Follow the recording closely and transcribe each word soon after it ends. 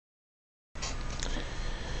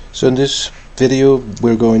So in this video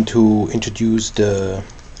we're going to introduce the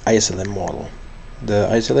ISLM model. The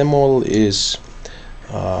ISLM model is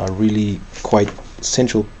really quite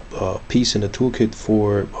central piece in the toolkit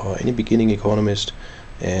for any beginning economist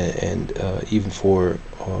and even for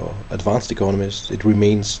advanced economists. It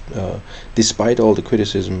remains, despite all the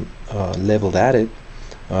criticism leveled at it,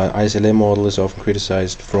 ISLM model is often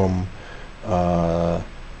criticized from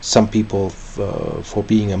some people for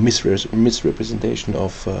being a misrepresentation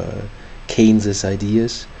of Keynes's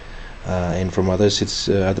ideas, and from others,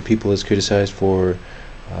 other people is criticized for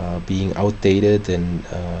being outdated and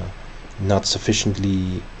not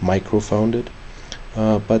sufficiently micro-founded.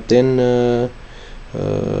 But then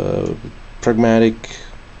pragmatic,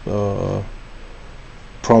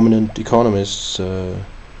 prominent economists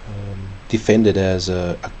defend it as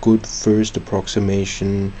a good first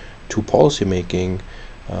approximation to policymaking.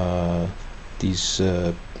 These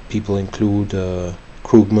people include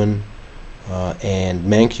Krugman and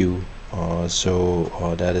Mankiw,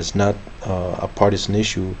 so that is not a partisan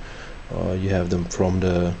issue. You have them from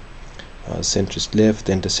the centrist left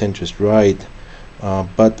and the centrist right,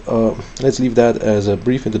 but let's leave that as a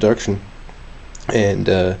brief introduction, and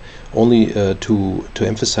only to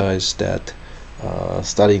emphasize that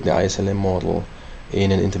studying the ISLM model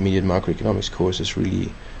in an intermediate macroeconomics course is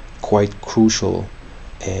really quite crucial,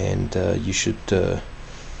 and you should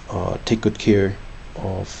take good care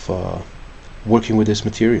of working with this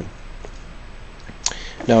material.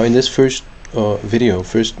 Now, in this first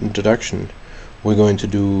first introduction, we're going to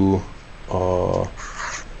do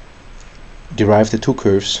derive the two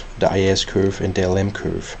curves, the IS curve and the LM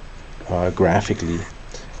curve, graphically,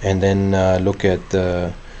 and then look at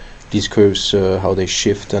these curves, how they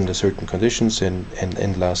shift under certain conditions,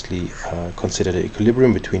 and lastly consider the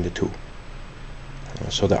equilibrium between the two.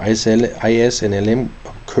 So the IS and LM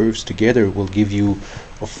curves together will give you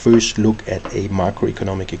a first look at a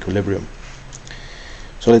macroeconomic equilibrium.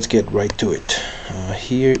 So let's get right to it.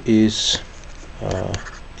 Here is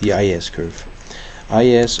the IS curve.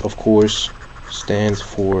 IS, of course, stands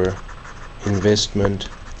for investment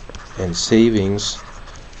and savings.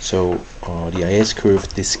 So the IS curve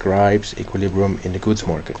describes equilibrium in the goods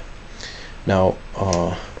market. Now,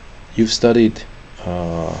 you've studied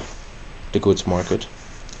the goods market,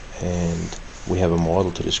 and we have a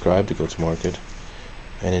model to describe the goods market,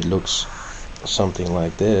 and it looks something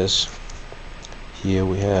like this. Here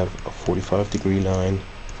we have a 45-degree line,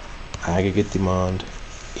 aggregate demand,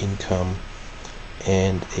 income,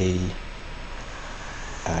 and a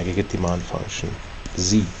aggregate demand function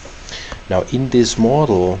Z. Now, in this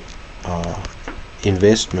model,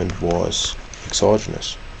 investment was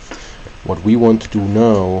exogenous. What we want to do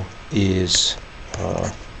now is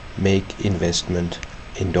make investment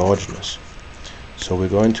endogenous. So we're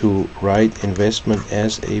going to write investment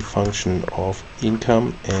as a function of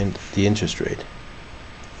income and the interest rate.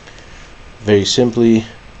 Very simply,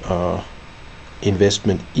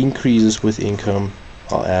 investment increases with income.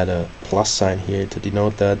 I'll add a plus sign here to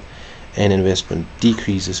denote that, and investment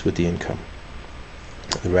decreases with the income.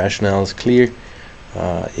 The rationale is clear.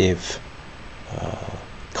 If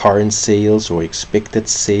current sales or expected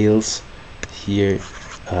sales here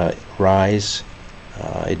rise,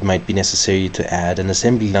 it might be necessary to add an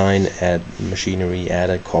assembly line, add machinery, add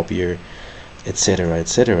a copier, etc.,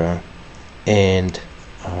 etc. And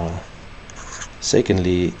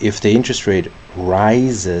secondly, if the interest rate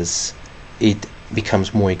rises, it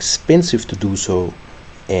becomes more expensive to do so,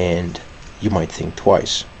 and you might think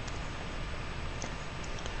twice.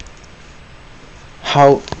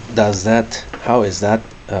 How is that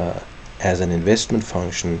as an investment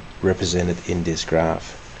function represented in this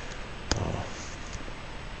graph?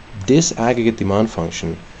 This aggregate demand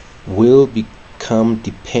function will become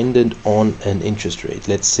dependent on an interest rate.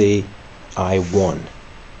 Let's say I1.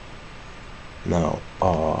 Now,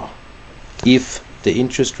 if the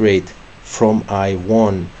interest rate from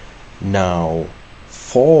I1 now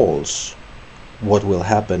falls, what will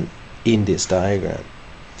happen in this diagram?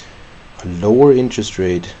 A lower interest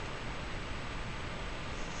rate,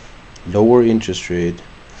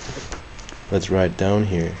 let's write down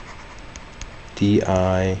here,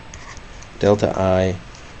 delta I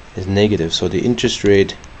is negative, so the interest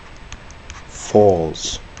rate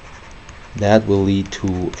falls. That will lead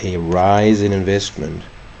to a rise in investment,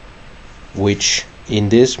 which in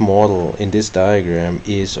this model, in this diagram,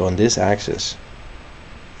 is on this axis.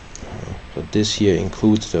 So this here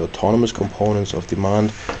includes the autonomous components of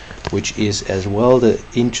demand, which is as well the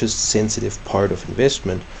interest sensitive part of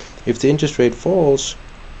investment. If the interest rate falls,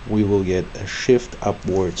 we will get a shift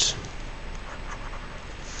upwards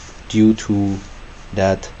due to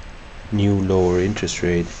that new lower interest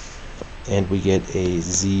rate, and we get a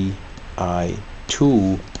ZI2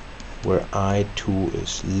 where I2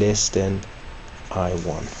 is less than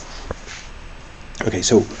I1. Okay,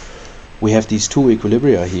 so we have these two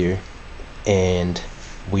equilibria here, and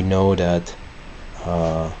we know that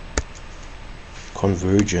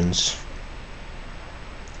convergence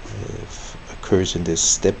occurs in this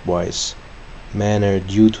stepwise manner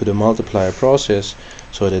due to the multiplier process,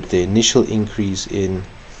 so that the initial increase in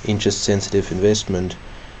interest sensitive investment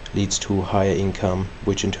leads to higher income,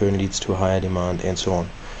 which in turn leads to higher demand, and so on.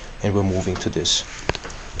 And we're moving to this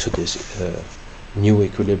new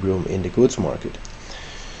equilibrium in the goods market.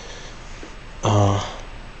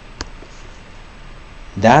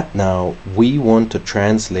 That now we want to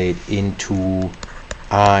translate into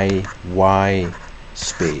IY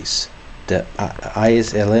space. The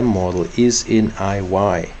ISLM model is in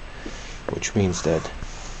IY, which means that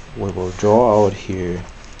we will draw out here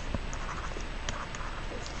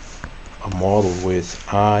a model with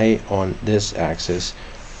I on this axis,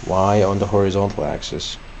 Y on the horizontal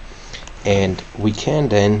axis, and we can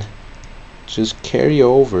then just carry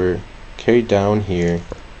down here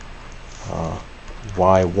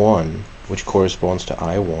Y1, which corresponds to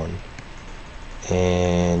I1,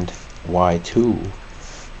 and Y2,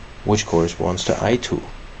 which corresponds to I2.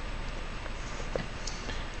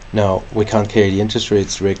 Now, we can't carry the interest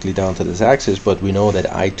rates directly down to this axis, but we know that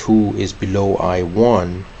I2 is below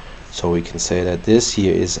I1, so we can say that this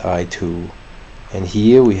here is I2, and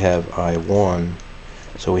here we have I1.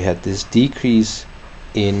 So we had this decrease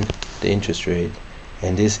in the interest rate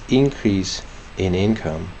and this increase in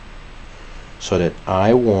income, so that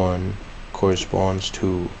I1 corresponds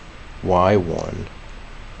to Y1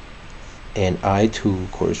 and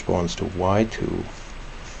I2 corresponds to Y2,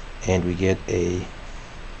 and we get a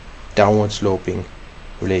downward sloping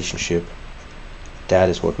relationship. That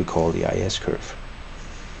is what we call the IS curve.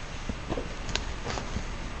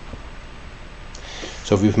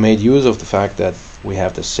 So we've made use of the fact that we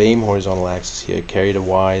have the same horizontal axis here, carry the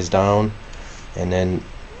Y's down, and then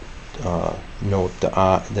note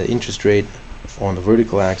the interest rate on the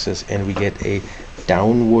vertical axis, and we get a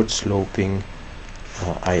downward sloping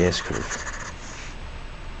IS curve.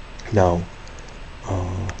 Now,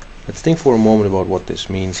 let's think for a moment about what this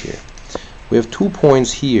means here. We have 2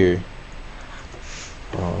 points here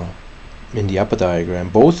in the upper diagram,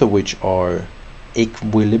 both of which are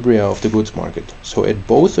equilibria of the goods market. So at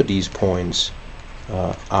both of these points,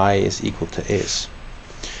 I is equal to S.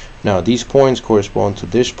 Now, these points correspond to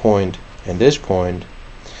this point and this point,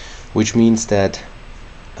 which means that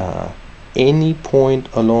any point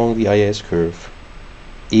along the IS curve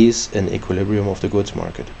is an equilibrium of the goods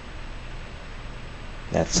market.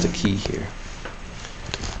 That's the key here.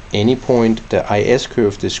 Any point, the IS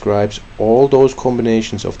curve describes all those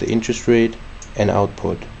combinations of the interest rate and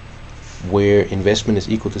output where investment is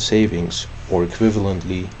equal to savings, or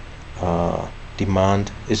equivalently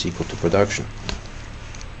demand is equal to production.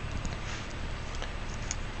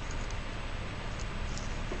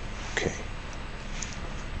 Okay.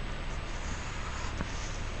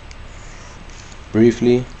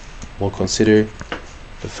 Briefly, we'll consider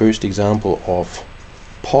the first example of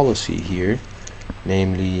policy here,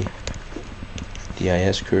 namely the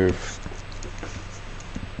IS curve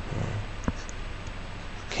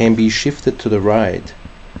can be shifted to the right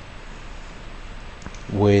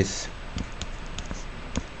with,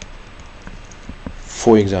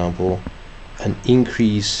 for example, an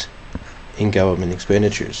increase in government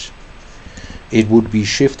expenditures. It would be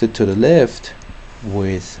shifted to the left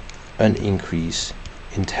with an increase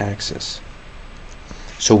in taxes.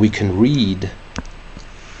 So we can read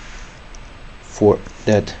for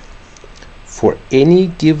any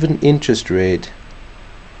given interest rate,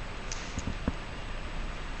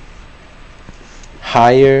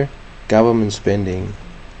 higher government spending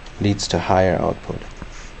leads to higher output.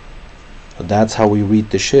 So that's how we read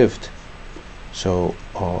the shift. So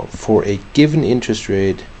for a given interest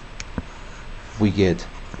rate, we get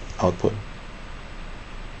output.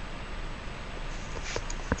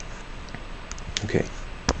 Okay,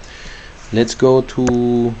 let's go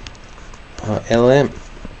to LM,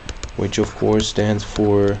 which of course stands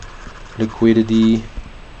for liquidity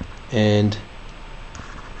and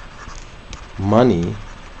money,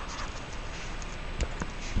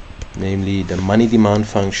 namely the money demand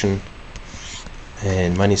function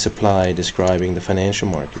and money supply describing the financial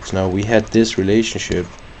markets. Now, we had this relationship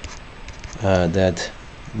that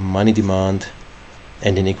money demand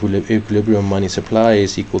and in equilibrium money supply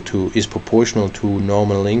is proportional to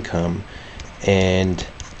nominal income and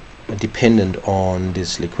dependent on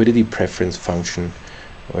this liquidity preference function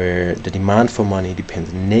where the demand for money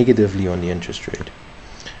depends negatively on the interest rate.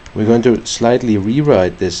 We're going to slightly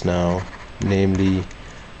rewrite this now, namely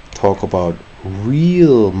talk about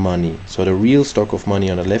real money, so the real stock of money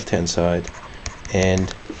on the left hand side,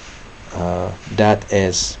 and that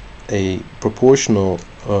as a proportional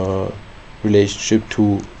relationship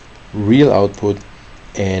to real output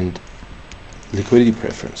and liquidity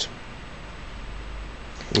preference.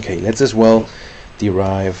 Okay, let's as well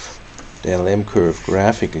derive the LM curve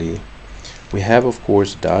graphically. We have, of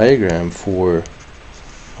course, a diagram for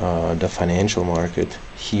the financial market.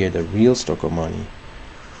 Here, the real stock of money.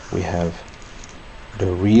 We have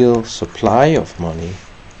the real supply of money,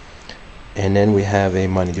 and then we have a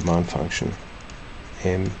money demand function,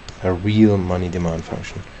 a real money demand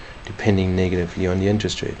function, depending negatively on the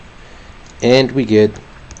interest rate. And we get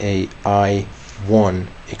a I1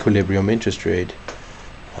 equilibrium interest rate.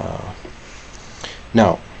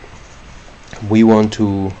 Now, we want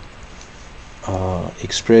to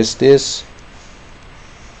express this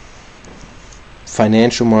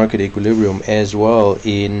financial market equilibrium as well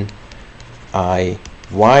in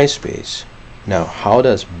IY space. Now, how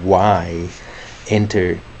does Y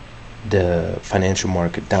enter the financial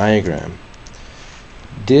market diagram?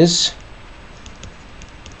 This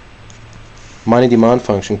money demand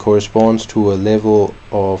function corresponds to a level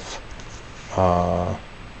of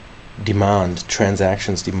demand,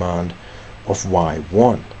 transactions demand of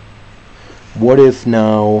Y1. What if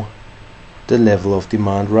now the level of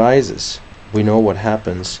demand rises? We know what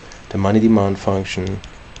happens. The money demand function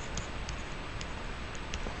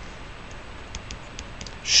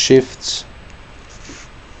shifts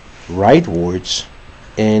rightwards,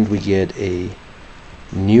 and we get a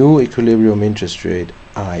new equilibrium interest rate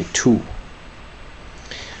I2.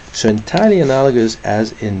 So entirely analogous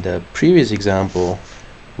as in the previous example,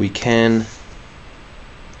 we can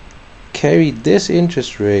carry this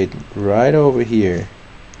interest rate right over here.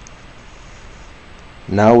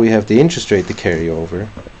 Now we have the interest rate to carry over,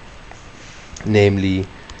 namely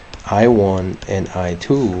I1 and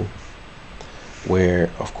I2, where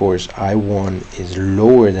of course I1 is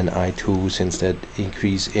lower than I2, since that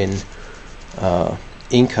increase in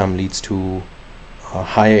income leads to a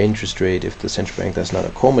higher interest rate if the central bank does not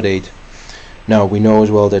accommodate. Now we know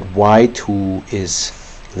as well that Y2 is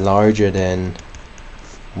larger than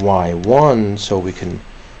Y1, so we can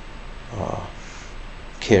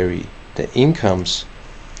carry the incomes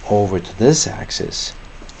over to this axis,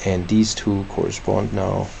 and these two correspond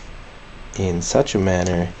now in such a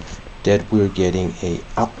manner that we're getting a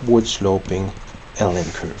upward sloping LM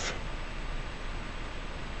curve.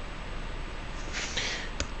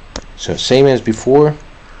 So same as before,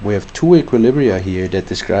 we have two equilibria here that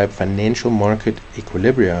describe financial market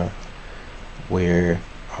equilibria, where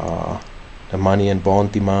the money and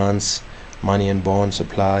bond demands, money and bond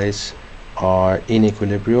supplies are in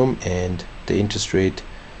equilibrium, and the interest rate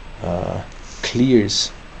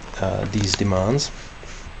clears these demands,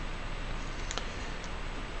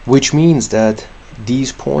 which means that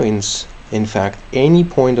these points, in fact any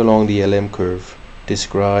point along the LM curve,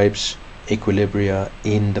 describes equilibria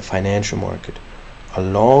in the financial market.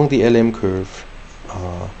 Along the LM curve,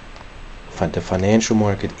 the financial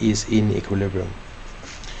market is in equilibrium.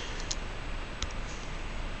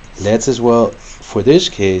 Let's as well, for this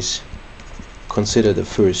case, consider the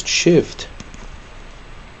first shift.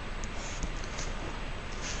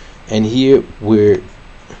 And here we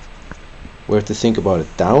have to think about a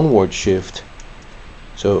downward shift.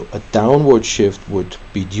 So a downward shift would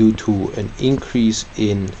be due to an increase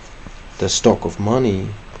in the stock of money,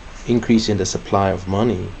 increase in the supply of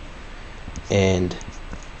money, and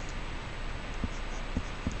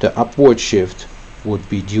the upward shift would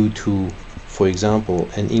be due to, for example,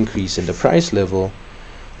 an increase in the price level,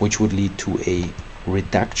 which would lead to a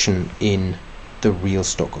reduction in the real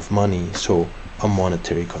stock of money, so a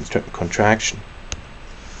monetary contraction.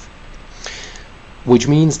 Which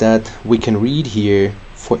means that we can read here,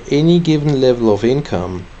 for any given level of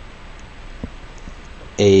income,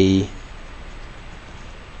 a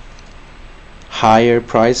higher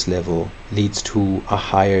price level leads to a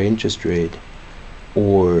higher interest rate,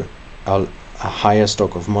 or a higher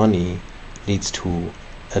stock of money leads to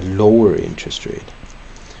a lower interest rate.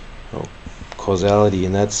 So causality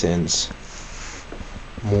in that sense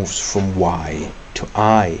moves from Y to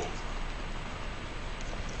I.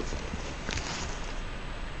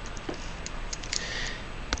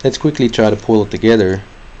 Let's quickly try to pull it together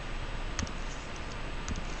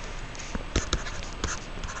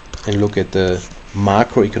and look at the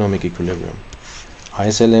macroeconomic equilibrium.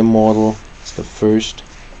 ISLM model is the first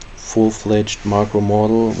full-fledged macro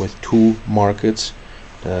model with two markets,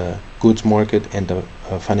 the goods market and the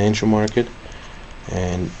financial market,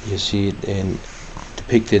 and you see it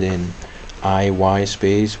depicted in I-Y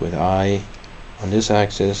space with I on this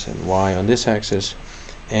axis and Y on this axis,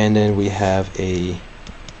 and then we have a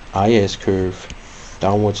IS curve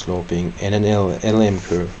downward sloping and an LM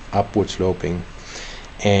curve upward sloping,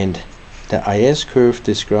 and the IS curve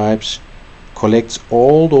collects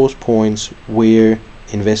all those points where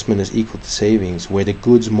investment is equal to savings, where the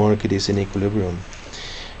goods market is in equilibrium.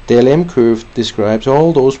 The LM curve describes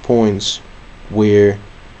all those points where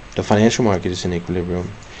the financial market is in equilibrium,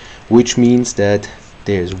 which means that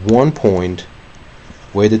there's one point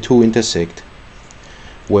where the two intersect,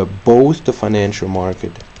 where both the financial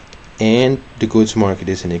market and the goods market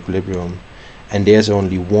is in equilibrium, and there's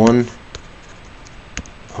only one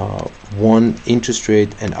interest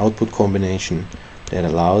rate and output combination that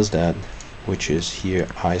allows that, which is here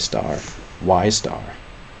I star, Y star.